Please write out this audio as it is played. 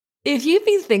If you've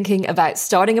been thinking about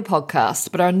starting a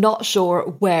podcast but are not sure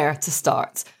where to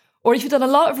start, or if you've done a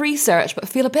lot of research but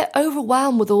feel a bit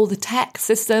overwhelmed with all the tech,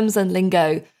 systems and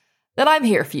lingo, then I'm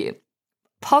here for you.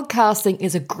 Podcasting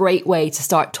is a great way to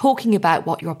start talking about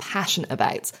what you're passionate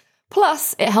about.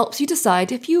 Plus, it helps you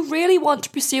decide if you really want to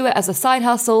pursue it as a side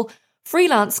hustle,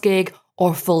 freelance gig,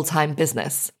 or full-time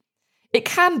business. It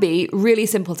can be really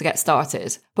simple to get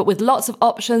started, but with lots of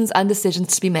options and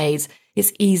decisions to be made,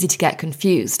 it's easy to get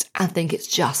confused and think it's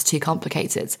just too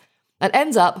complicated, and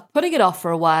end up putting it off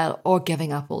for a while or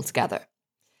giving up altogether.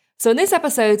 So in this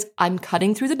episode, I'm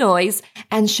cutting through the noise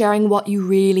and sharing what you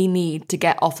really need to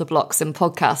get off the blocks in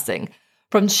podcasting,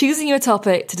 from choosing your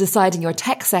topic to deciding your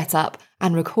tech setup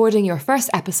and recording your first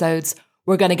episodes.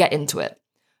 We're going to get into it,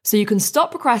 so you can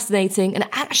stop procrastinating and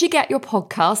actually get your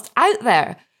podcast out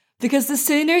there. Because the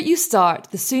sooner you start,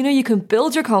 the sooner you can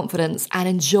build your confidence and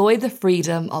enjoy the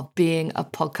freedom of being a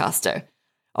podcaster.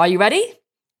 Are you ready?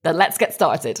 Then let's get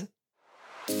started.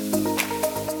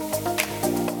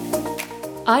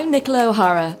 I'm Nicola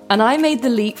O'Hara, and I made the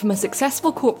leap from a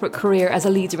successful corporate career as a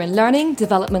leader in learning,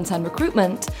 development and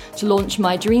recruitment to launch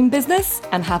my dream business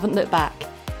and haven't looked back.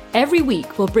 Every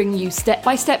week, we'll bring you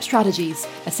step-by-step strategies,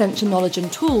 essential knowledge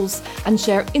and tools, and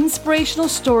share inspirational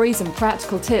stories and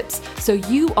practical tips so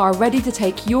you are ready to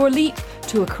take your leap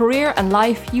to a career and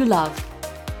life you love.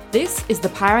 This is the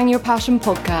Powering Your Passion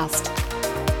podcast.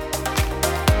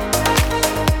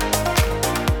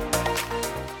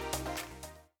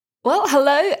 Well,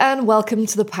 hello and welcome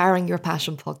to the Powering Your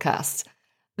Passion podcast.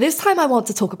 This time I want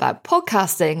to talk about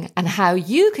podcasting and how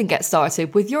you can get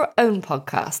started with your own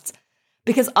podcast.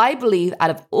 Because I believe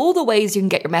out of all the ways you can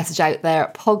get your message out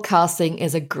there, podcasting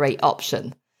is a great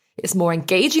option. It's more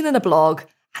engaging than a blog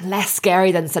and less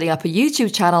scary than setting up a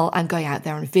YouTube channel and going out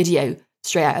there on video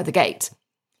straight out of the gate.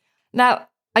 Now,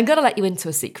 I'm going to let you into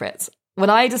a secret.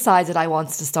 When I decided I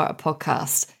wanted to start a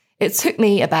podcast, it took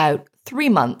me about 3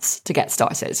 months to get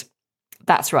started.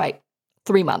 That's right,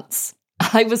 3 months.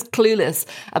 I was clueless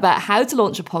about how to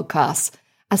launch a podcast,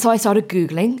 and so I started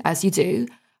Googling, as you do.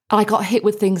 And I got hit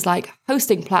with things like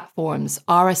hosting platforms,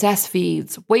 RSS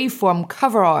feeds, waveform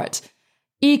cover art,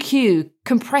 EQ,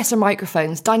 compressor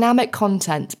microphones, dynamic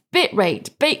content, bitrate,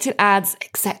 baked-in ads,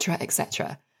 etc.,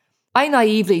 etc. I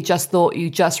naively just thought you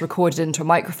just recorded into a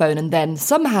microphone and then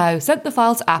somehow sent the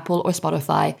file to Apple or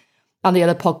Spotify and the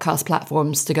other podcast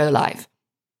platforms to go live.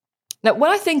 Now,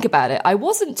 when I think about it, I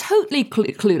wasn't totally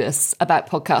clueless about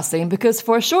podcasting because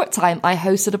for a short time I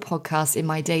hosted a podcast in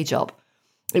my day job.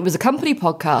 It was a company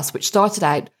podcast which started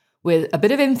out with a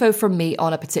bit of info from me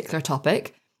on a particular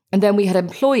topic, and then we had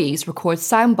employees record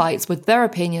sound bites with their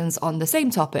opinions on the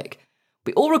same topic.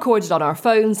 We all recorded on our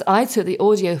phones, and I took the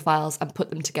audio files and put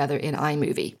them together in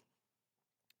iMovie.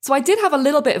 So I did have a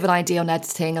little bit of an idea on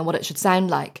editing and what it should sound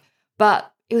like,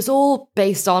 but it was all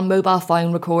based on mobile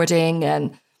phone recording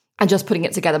and just putting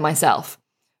it together myself.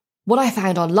 What I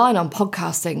found online on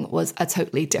podcasting was a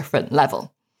totally different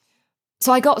level.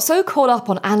 So I got so caught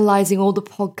up on analysing all the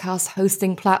podcast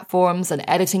hosting platforms and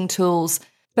editing tools,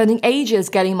 spending ages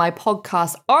getting my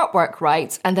podcast artwork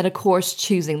right, and then of course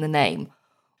choosing the name.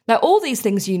 Now all these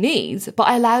things you need, but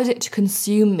I allowed it to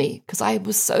consume me because I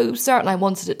was so certain I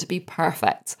wanted it to be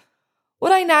perfect.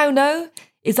 What I now know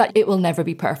is that it will never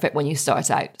be perfect when you start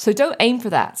out. So don't aim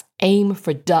for that, aim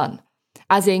for done.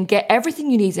 As in get everything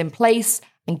you need in place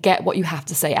and get what you have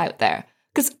to say out there.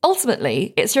 Because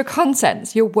ultimately, it's your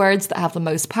content, your words that have the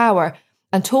most power,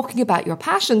 and talking about your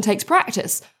passion takes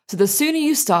practice, so the sooner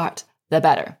you start, the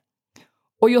better.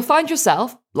 Or you'll find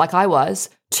yourself, like I was,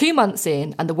 2 months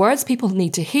in, and the words people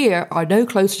need to hear are no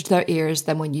closer to their ears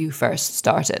than when you first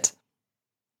started.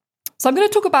 So I'm going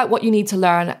to talk about what you need to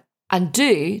learn and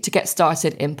do to get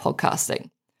started in podcasting.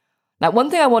 Now, one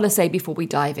thing I want to say before we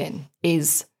dive in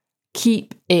is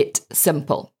keep it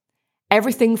simple.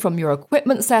 Everything from your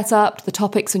equipment setup to the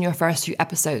topics in your first few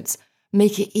episodes.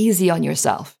 Make it easy on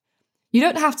yourself. You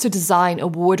don't have to design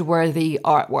award-worthy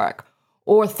artwork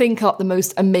or think up the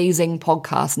most amazing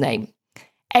podcast name.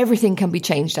 Everything can be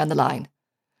changed down the line.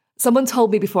 Someone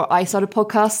told me before I started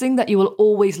podcasting that you will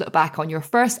always look back on your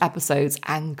first episodes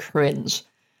and cringe.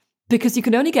 Because you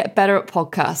can only get better at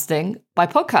podcasting by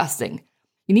podcasting.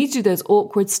 You need to do those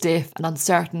awkward, stiff and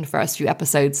uncertain first few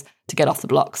episodes to get off the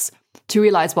blocks, to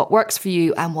realise what works for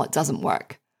you and what doesn't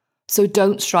work. So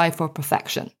don't strive for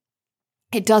perfection.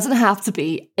 It doesn't have to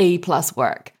be A+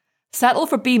 work. Settle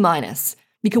for B-.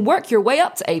 You can work your way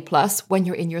up to A+ when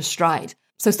you're in your stride.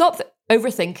 So stop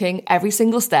overthinking every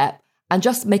single step and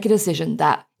just make a decision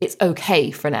that it's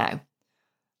okay for now.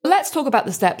 Let's talk about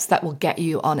the steps that will get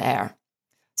you on air.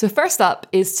 So first up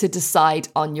is to decide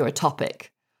on your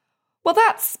topic. Well,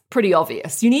 that's pretty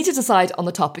obvious. You need to decide on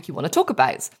the topic you want to talk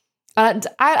about. And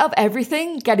out of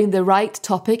everything, getting the right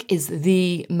topic is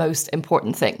the most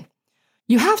important thing.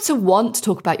 You have to want to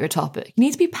talk about your topic. You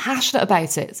need to be passionate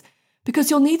about it because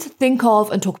you'll need to think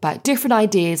of and talk about different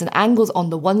ideas and angles on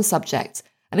the one subject.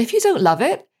 And if you don't love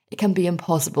it, it can be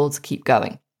impossible to keep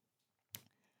going.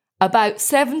 About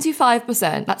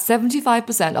 75%, that's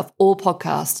 75% of all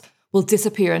podcasts will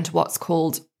disappear into what's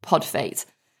called pod fade.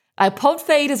 Pod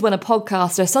fade is when a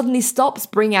podcaster suddenly stops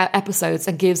bringing out episodes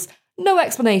and gives no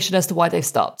explanation as to why they've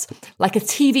stopped. Like a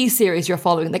TV series you're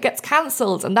following that gets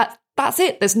cancelled and that's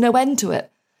it. There's no end to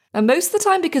it. And most of the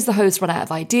time because the hosts run out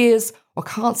of ideas or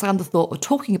can't stand the thought of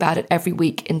talking about it every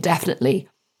week indefinitely,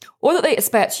 or that they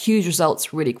expect huge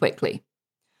results really quickly.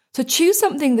 So choose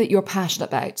something that you're passionate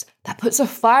about, that puts a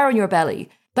fire in your belly,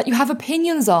 that you have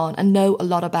opinions on and know a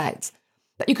lot about,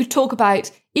 that you could talk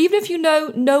about even if you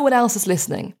know no one else is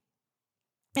listening.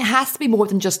 It has to be more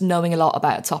than just knowing a lot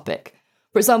about a topic.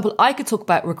 For example, I could talk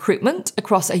about recruitment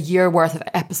across a year worth of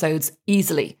episodes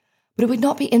easily, but it would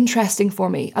not be interesting for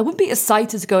me. I wouldn't be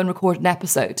excited to go and record an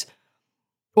episode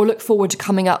or look forward to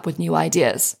coming up with new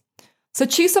ideas. So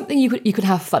choose something you can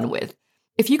have fun with.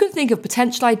 If you can think of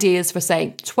potential ideas for,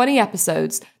 say, 20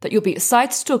 episodes that you'll be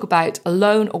excited to talk about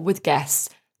alone or with guests,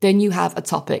 then you have a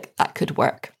topic that could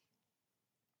work.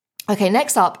 Okay,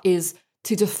 next up is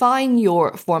to define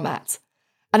your format.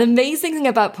 An amazing thing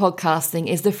about podcasting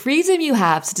is the freedom you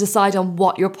have to decide on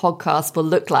what your podcast will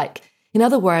look like. In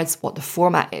other words, what the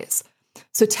format is.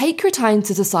 So take your time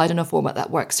to decide on a format that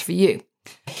works for you.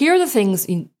 Here are the things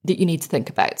that you need to think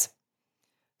about.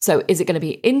 So is it going to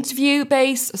be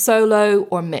interview-based, solo,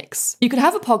 or mix? You can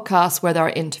have a podcast where there are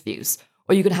interviews,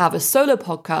 or you can have a solo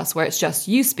podcast where it's just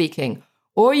you speaking,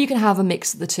 or you can have a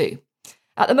mix of the two.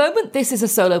 At the moment, this is a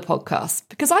solo podcast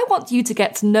because I want you to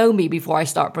get to know me before I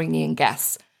start bringing in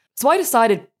guests. So I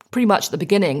decided pretty much at the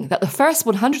beginning that the first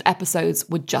 100 episodes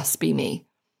would just be me.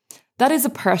 That is a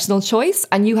personal choice,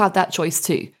 and you have that choice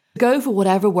too. Go for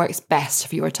whatever works best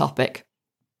for your topic.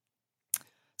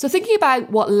 So thinking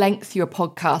about what length your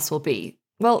podcast will be,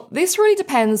 well, this really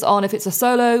depends on if it's a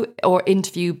solo or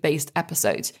interview-based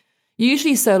episode.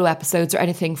 Usually solo episodes are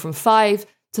anything from 5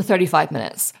 to 35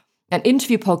 minutes. And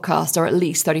interview podcasts are at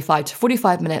least 35 to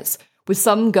 45 minutes, with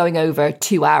some going over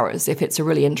 2 hours if it's a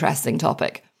really interesting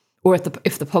topic. Or if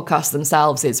the podcast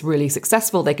themselves is really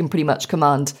successful, they can pretty much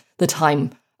command the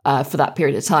time for that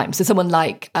period of time. So someone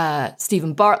like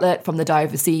Stephen Bartlett from The Diary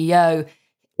of a CEO,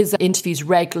 his interviews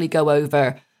regularly go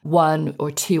over 1 or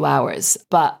 2 hours.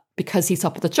 But because he's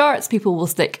top of the charts, people will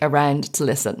stick around to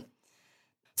listen.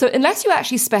 So unless you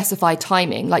actually specify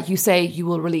timing, like you say you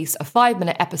will release a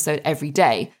 5-minute episode every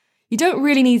day, you don't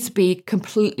really need to be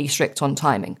completely strict on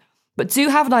timing, but do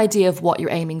have an idea of what you're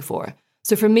aiming for.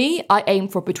 So for me, I aim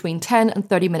for between 10 and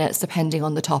 30 minutes depending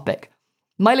on the topic.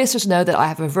 My listeners know that I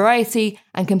have a variety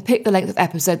and can pick the length of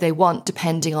episode they want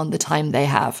depending on the time they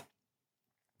have.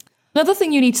 Another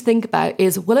thing you need to think about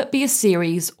is, will it be a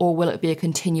series or will it be a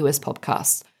continuous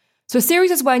podcast? So a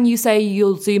series is when you say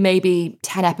you'll do maybe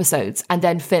 10 episodes and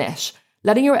then finish,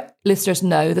 letting your listeners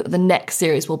know that the next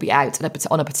series will be out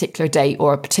on a particular date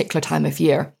or a particular time of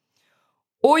year.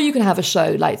 Or you can have a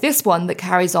show like this one that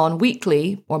carries on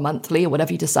weekly or monthly or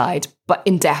whatever you decide, but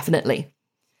indefinitely.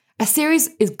 A series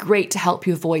is great to help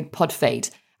you avoid pod fade,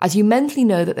 as you mentally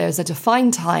know that there's a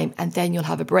defined time and then you'll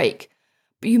have a break.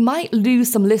 But you might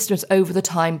lose some listeners over the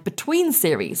time between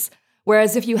series,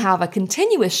 whereas if you have a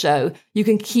continuous show, you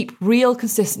can keep real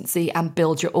consistency and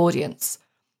build your audience.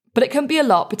 But it can be a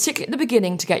lot, particularly at the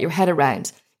beginning, to get your head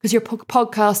around, because you're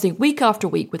podcasting week after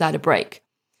week without a break.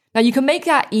 Now, you can make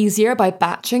that easier by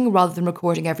batching rather than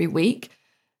recording every week.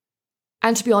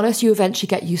 And to be honest, you eventually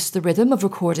get used to the rhythm of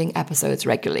recording episodes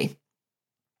regularly.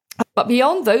 But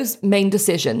beyond those main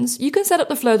decisions, you can set up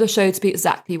the flow of the show to be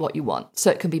exactly what you want.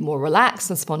 So it can be more relaxed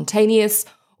and spontaneous,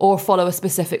 or follow a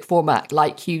specific format,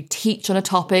 like you teach on a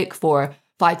topic for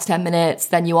 5 to 10 minutes,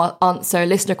 then you answer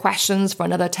listener questions for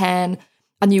another 10,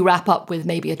 and you wrap up with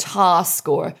maybe a task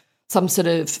or some sort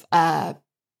of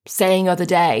saying of the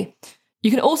day. You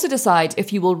can also decide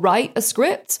if you will write a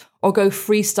script or go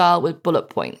freestyle with bullet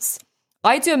points.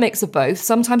 I do a mix of both.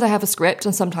 Sometimes I have a script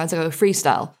and sometimes I go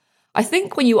freestyle. I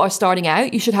think when you are starting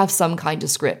out, you should have some kind of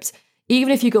script,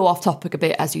 even if you go off topic a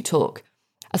bit as you talk.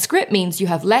 A script means you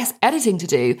have less editing to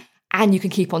do and you can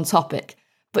keep on topic.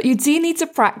 But you do need to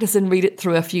practice and read it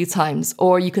through a few times,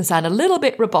 or you can sound a little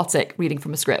bit robotic reading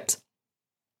from a script.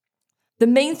 The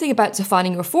main thing about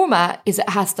defining your format is it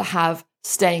has to have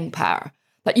staying power,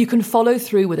 that you can follow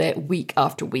through with it week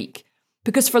after week.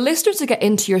 Because for listeners to get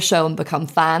into your show and become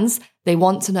fans, they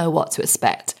want to know what to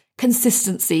expect.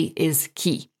 consistency is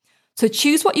key. So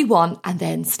choose what you want and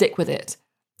then stick with it.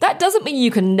 That doesn't mean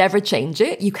you can never change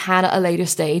it. You can at a later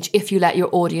stage if you let your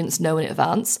audience know in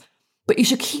advance. But you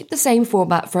should keep the same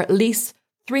format for at least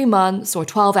 3 months or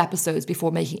 12 episodes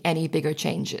before making any bigger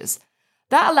changes.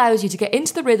 That allows you to get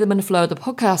into the rhythm and flow of the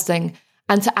podcasting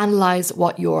and to analyze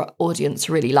what your audience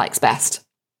really likes best.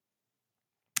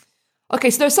 Okay,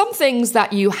 so there's some things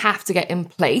that you have to get in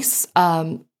place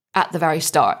at the very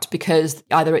start because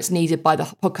either it's needed by the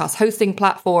podcast hosting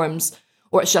platforms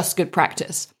or it's just good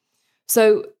practice.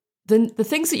 So the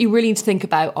things that you really need to think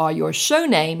about are your show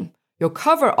name, your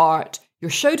cover art,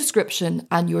 your show description,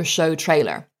 and your show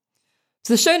trailer.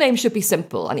 So the show name should be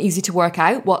simple and easy to work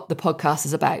out what the podcast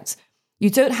is about. You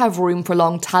don't have room for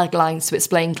long taglines to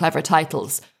explain clever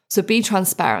titles, so be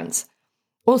transparent.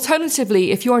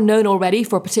 Alternatively, if you're known already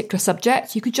for a particular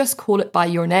subject, you could just call it by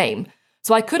your name.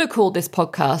 So I could have called this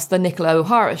podcast The Nicola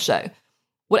O'Hara Show.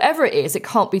 Whatever it is, it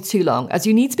can't be too long, as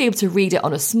you need to be able to read it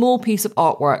on a small piece of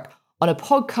artwork on a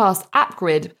podcast app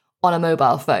grid on a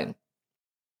mobile phone.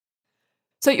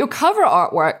 So your cover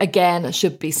artwork, again,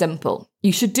 should be simple.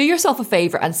 You should do yourself a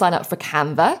favour and sign up for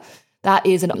Canva. That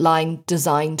is an online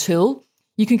design tool.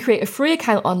 You can create a free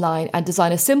account online and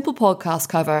design a simple podcast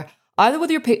cover, either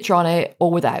with your picture on it or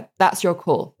without. That's your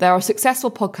call. There are successful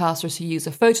podcasters who use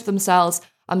a photo of themselves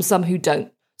and some who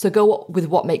don't. So go with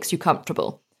what makes you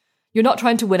comfortable. You're not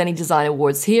trying to win any design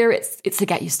awards here. It's to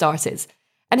get you started.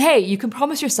 And hey, you can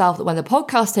promise yourself that when the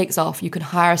podcast takes off, you can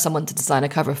hire someone to design a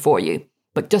cover for you,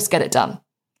 but just get it done.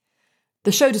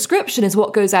 The show description is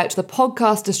what goes out to the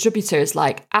podcast distributors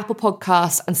like Apple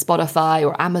Podcasts and Spotify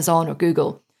or Amazon or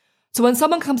Google. So when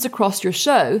someone comes across your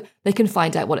show, they can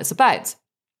find out what it's about.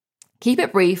 Keep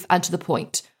it brief and to the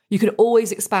point. You can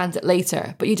always expand it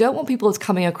later, but you don't want people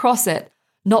coming across it,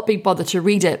 not being bothered to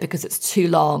read it because it's too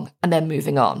long and then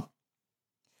moving on.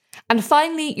 And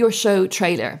finally, your show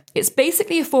trailer. It's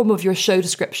basically a form of your show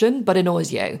description, but in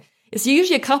audio. It's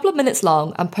usually a couple of minutes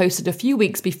long and posted a few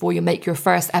weeks before you make your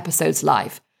first episodes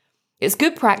live. It's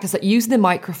good practice at using the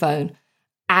microphone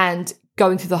and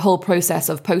going through the whole process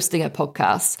of posting a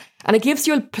podcast. And it gives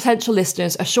your potential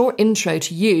listeners a short intro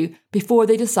to you before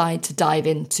they decide to dive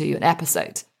into an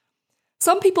episode.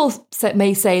 Some people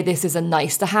may say this is a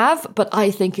nice to have, but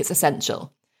I think it's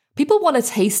essential. People want a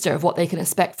taster of what they can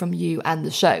expect from you and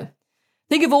the show.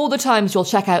 Think of all the times you'll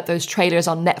check out those trailers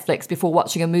on Netflix before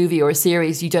watching a movie or a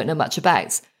series you don't know much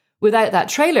about. Without that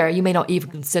trailer, you may not even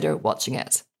consider watching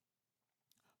it.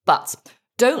 But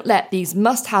don't let these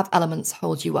must-have elements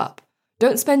hold you up.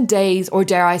 Don't spend days or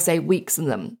dare I say weeks in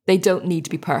them. They don't need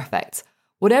to be perfect.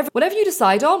 Whatever you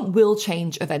decide on will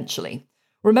change eventually.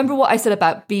 Remember what I said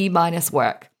about B-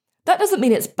 work. That doesn't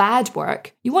mean it's bad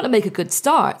work. You want to make a good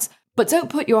start, but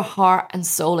don't put your heart and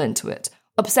soul into it,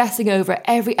 obsessing over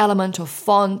every element of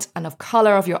font and of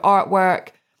colour of your artwork,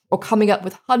 or coming up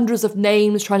with hundreds of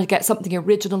names trying to get something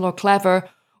original or clever,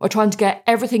 or trying to get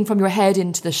everything from your head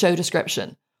into the show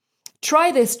description.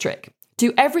 Try this trick.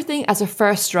 Do everything as a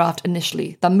first draft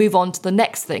initially, then move on to the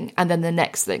next thing and then the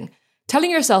next thing,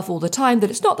 telling yourself all the time that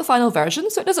it's not the final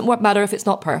version, so it doesn't matter if it's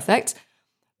not perfect.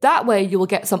 That way you will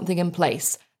get something in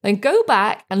place. Then go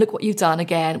back and look what you've done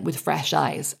again with fresh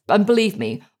eyes. And believe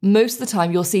me, most of the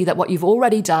time you'll see that what you've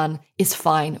already done is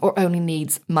fine or only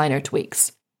needs minor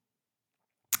tweaks.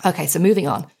 Okay, so moving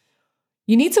on.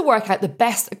 You need to work out the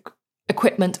best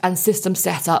equipment and system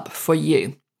setup for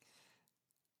you.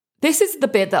 This is the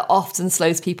bit that often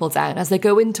slows people down as they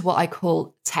go into what I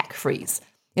call tech freeze.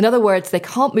 In other words, they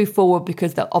can't move forward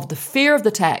because of the fear of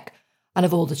the tech and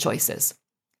of all the choices.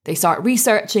 They start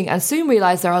researching and soon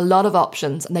realise there are a lot of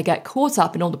options and they get caught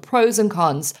up in all the pros and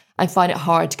cons and find it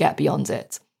hard to get beyond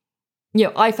it.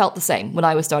 I felt the same when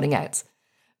I was starting out.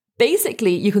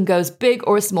 Basically, you can go as big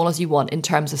or as small as you want in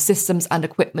terms of systems and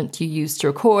equipment you use to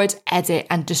record, edit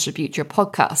and distribute your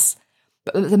podcasts.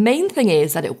 But the main thing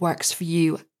is that it works for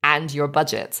you and your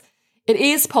budget. It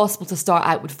is possible to start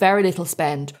out with very little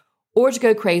spend or to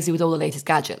go crazy with all the latest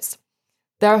gadgets.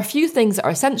 There are a few things that are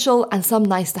essential and some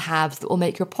nice to haves that will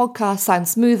make your podcast sound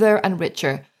smoother and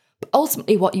richer, but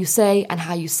ultimately what you say and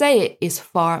how you say it is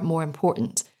far more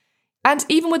important. And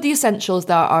even with the essentials,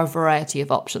 there are a variety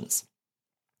of options.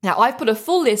 Now, I've put a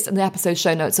full list in the episode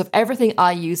show notes of everything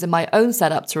I use in my own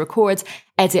setup to record,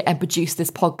 edit and produce this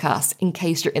podcast in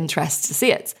case you're interested to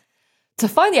see it. To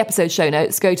find the episode show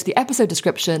notes, go to the episode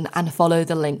description and follow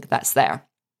the link that's there.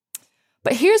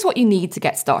 But here's what you need to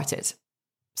get started.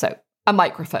 So, a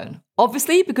microphone,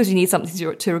 obviously, because you need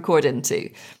something to record into.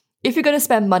 If you're going to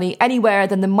spend money anywhere,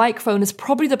 then the microphone is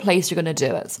probably the place you're going to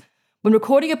do it. When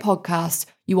recording a podcast,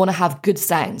 you want to have good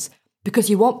sounds because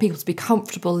you want people to be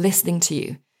comfortable listening to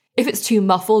you. If it's too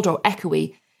muffled or echoey,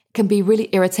 it can be really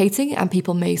irritating and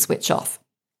people may switch off.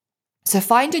 So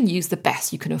find and use the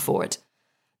best you can afford.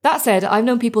 That said, I've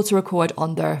known people to record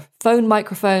on their phone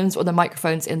microphones or the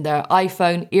microphones in their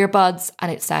iPhone earbuds,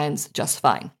 and it sounds just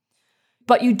fine.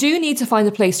 But you do need to find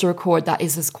a place to record that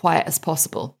is as quiet as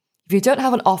possible. If you don't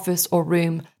have an office or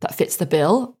room that fits the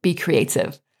bill, be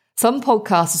creative. Some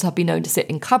podcasters have been known to sit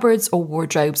in cupboards or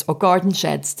wardrobes or garden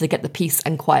sheds to get the peace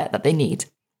and quiet that they need.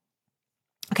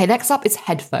 Okay, next up is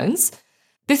headphones.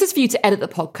 This is for you to edit the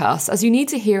podcast, as you need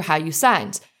to hear how you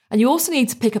sound. And you also need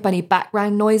to pick up any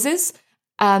background noises,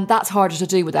 and that's harder to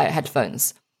do without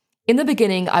headphones. In the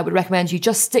beginning, I would recommend you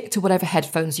just stick to whatever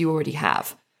headphones you already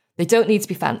have. They don't need to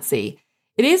be fancy.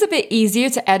 It is a bit easier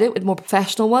to edit with more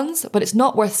professional ones, but it's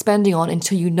not worth spending on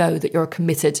until you know that you're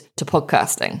committed to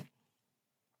podcasting.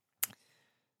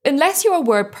 Unless you are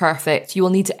word perfect, you will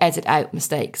need to edit out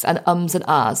mistakes and ums and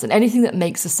ahs and anything that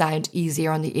makes the sound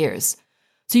easier on the ears.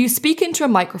 So you speak into a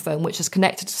microphone which is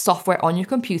connected to software on your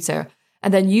computer,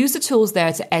 and then use the tools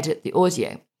there to edit the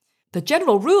audio. The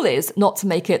general rule is not to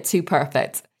make it too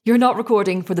perfect. You're not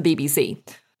recording for the BBC.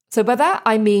 So by that,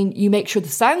 I mean you make sure the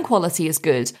sound quality is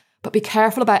good, but be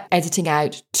careful about editing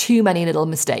out too many little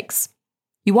mistakes.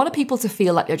 You want people to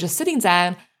feel like they're just sitting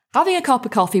down, having a cup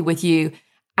of coffee with you,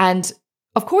 and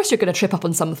of course you're going to trip up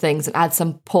on some things and add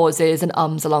some pauses and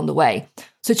ums along the way.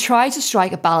 So try to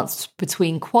strike a balance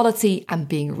between quality and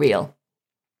being real.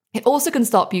 It also can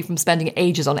stop you from spending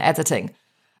ages on editing.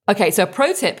 Okay, so a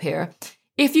pro tip here.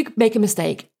 If you make a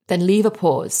mistake, then leave a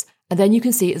pause, and then you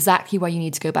can see exactly where you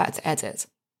need to go back to edit.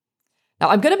 Now,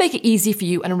 I'm going to make it easy for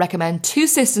you and recommend 2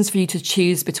 systems for you to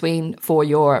choose between for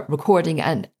your recording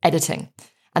and editing.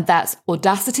 And that's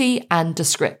Audacity and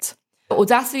Descript.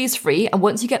 Audacity is free, and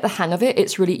once you get the hang of it,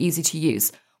 it's really easy to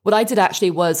use. What I did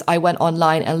actually was I went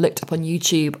online and looked up on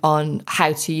YouTube on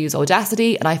how to use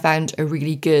Audacity, and I found a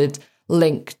really good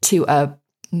link to a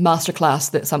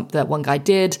masterclass that one guy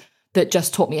did that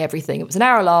just taught me everything. It was an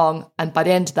hour long, and by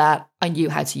the end of that, I knew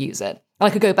how to use it. And I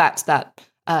could go back to that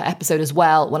episode as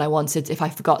well when I wanted, if I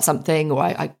forgot something or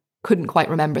I couldn't quite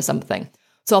remember something.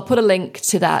 So I'll put a link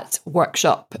to that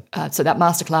workshop, so that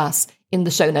masterclass, in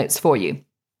the show notes for you.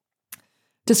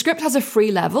 Descript has a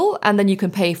free level, and then you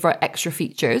can pay for extra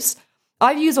features.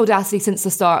 I've used Audacity since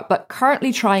the start, but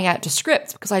currently trying out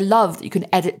Descript because I love that you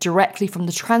can edit directly from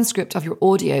the transcript of your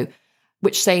audio,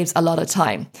 which saves a lot of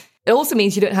time. It also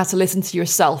means you don't have to listen to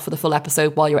yourself for the full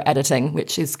episode while you're editing,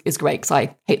 which is great because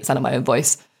I hate the sound of my own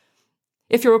voice.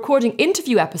 If you're recording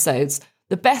interview episodes,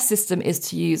 the best system is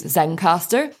to use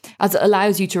Zencastr, as it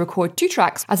allows you to record 2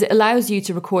 tracks,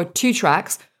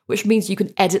 which means you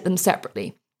can edit them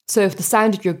separately. So if the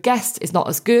sound of your guest is not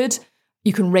as good,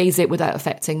 you can raise it without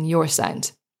affecting your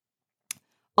sound.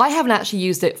 I haven't actually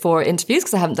used it for interviews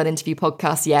because I haven't done interview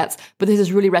podcasts yet, but this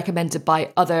is really recommended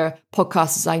by other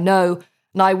podcasters I know,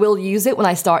 and I will use it when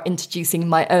I start introducing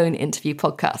my own interview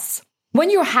podcasts. When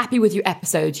you're happy with your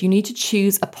episode, you need to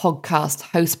choose a podcast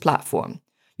host platform.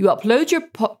 You upload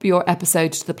your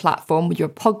episode to the platform with your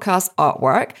podcast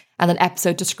artwork and an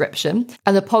episode description,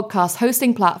 and the podcast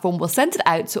hosting platform will send it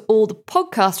out to all the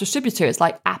podcast distributors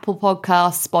like Apple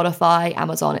Podcasts, Spotify,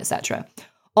 Amazon, etc.,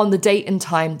 on the date and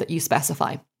time that you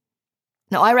specify.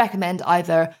 Now, I recommend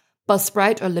either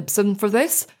Buzzsprout or Libsyn for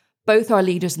this. Both are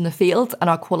leaders in the field and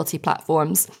are quality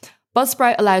platforms.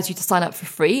 Buzzsprout allows you to sign up for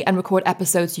free and record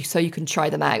episodes so you can try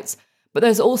them out. But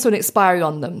there's also an expiry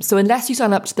on them, so unless you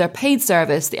sign up to their paid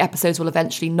service, the episodes will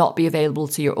eventually not be available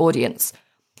to your audience.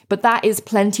 But that is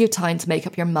plenty of time to make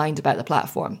up your mind about the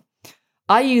platform.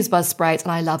 I use Buzzsprout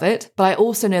and I love it, but I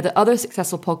also know that other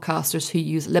successful podcasters who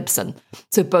use Libsyn,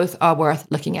 so both are worth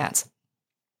looking at.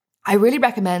 I really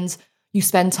recommend you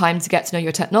spend time to get to know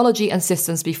your technology and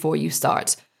systems before you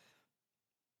start,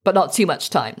 but not too much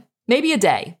time. Maybe a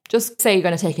day. Just say you're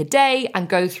going to take a day and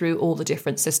go through all the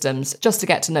different systems just to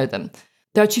get to know them.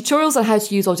 There are tutorials on how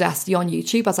to use Audacity on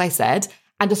YouTube, as I said,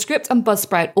 and Descript and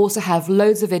Buzzsprout also have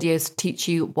loads of videos to teach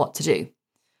you what to do.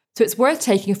 So it's worth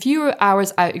taking a few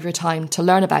hours out of your time to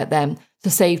learn about them to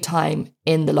save time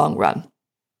in the long run.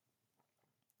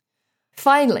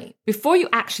 Finally, before you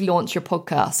actually launch your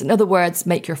podcast, in other words,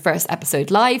 make your first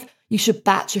episode live, you should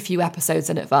batch a few episodes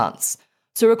in advance.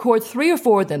 So record 3 or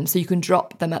 4 of them so you can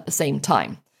drop them at the same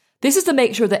time. This is to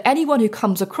make sure that anyone who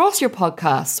comes across your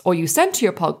podcast or you send to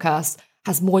your podcast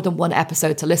has more than one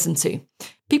episode to listen to.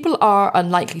 People are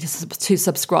unlikely to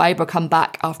subscribe or come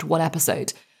back after one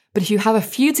episode, but if you have a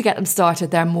few to get them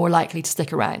started, they're more likely to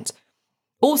stick around.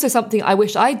 Also, something I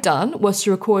wish I'd done was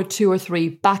to record 2 or 3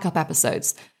 backup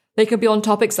episodes. They can be on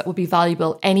topics that would be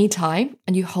valuable anytime,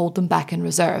 and you hold them back in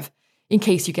reserve. in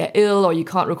case you get ill or you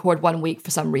can't record 1 week for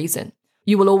some reason.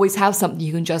 You will always have something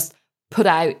you can just put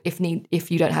out if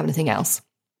you don't have anything else.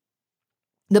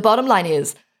 The bottom line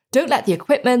is, don't let the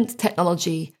equipment,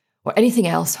 technology, or anything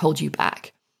else hold you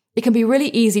back. It can be really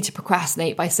easy to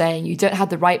procrastinate by saying you don't have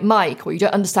the right mic, or you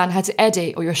don't understand how to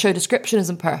edit, or your show description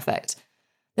isn't perfect.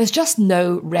 There's just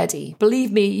no ready.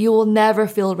 Believe me, you will never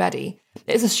feel ready.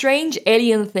 It's a strange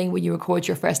alien thing when you record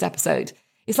your first episode.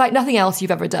 It's like nothing else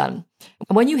you've ever done.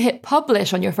 And when you hit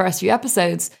publish on your first few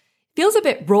episodes, it feels a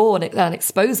bit raw and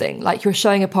exposing, like you're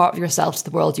showing a part of yourself to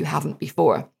the world you haven't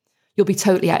before. You'll be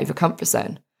totally out of your comfort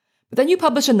zone. But then you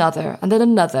publish another, and then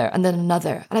another, and then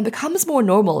another, and it becomes more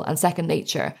normal and second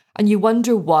nature, and you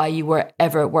wonder why you were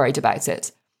ever worried about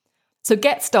it. So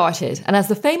get started, and as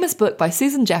the famous book by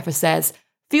Susan Jeffers says,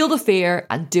 feel the fear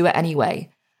and do it anyway.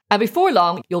 And before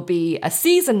long, you'll be a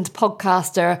seasoned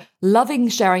podcaster, loving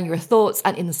sharing your thoughts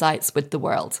and insights with the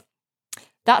world.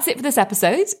 That's it for this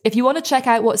episode. If you want to check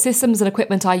out what systems and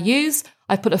equipment I use,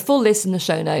 I've put a full list in the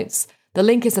show notes. The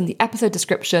link is in the episode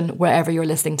description wherever you're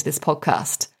listening to this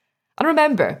podcast. And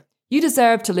remember, you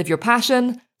deserve to live your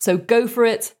passion, so go for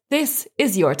it. This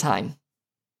is your time.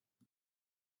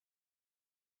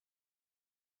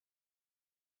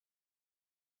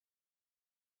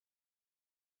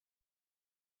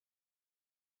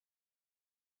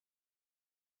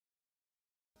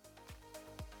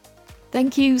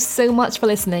 Thank you so much for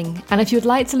listening. And if you'd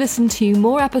like to listen to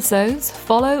more episodes,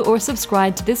 follow or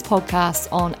subscribe to this podcast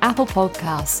on Apple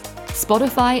Podcasts,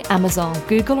 Spotify, Amazon,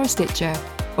 Google, or Stitcher,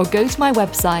 or go to my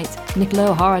website,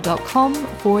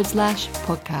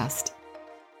 nicolaohara.com/podcast.